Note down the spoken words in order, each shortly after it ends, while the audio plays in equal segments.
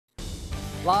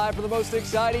Live from the most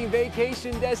exciting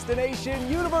vacation destination,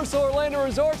 Universal Orlando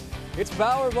Resort, it's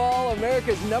Powerball,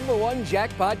 America's #1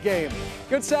 jackpot game.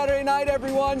 Good Saturday night,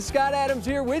 everyone. Scott Adams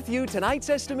here with you. Tonight's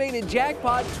estimated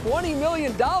jackpot, $20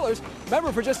 million.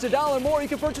 Remember, for just $1 more, you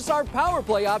can purchase our Power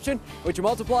Play option, which will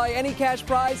multiply any cash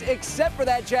prize except for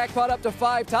that jackpot up to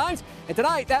 5 times. And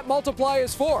tonight, that multiply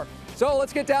is 4. So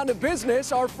let's get down to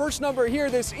business. Our first number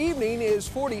here this evening is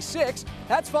 46.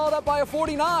 That's followed up by a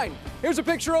 49. Here's a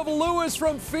picture of Lewis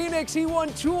from Phoenix. He won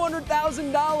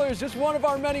 $200,000, just one of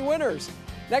our many winners.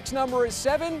 Next number is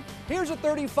 7. Here's a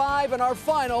 35, and our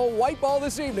final white ball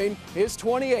this evening is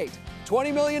 28.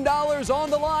 $20 million on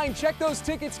the line. Check those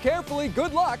tickets carefully.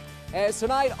 Good luck, as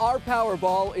tonight our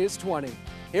Powerball is 20.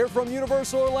 Here from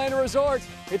Universal Orlando Resort,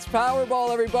 it's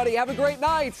Powerball, everybody. Have a great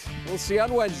night. We'll see you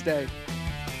on Wednesday.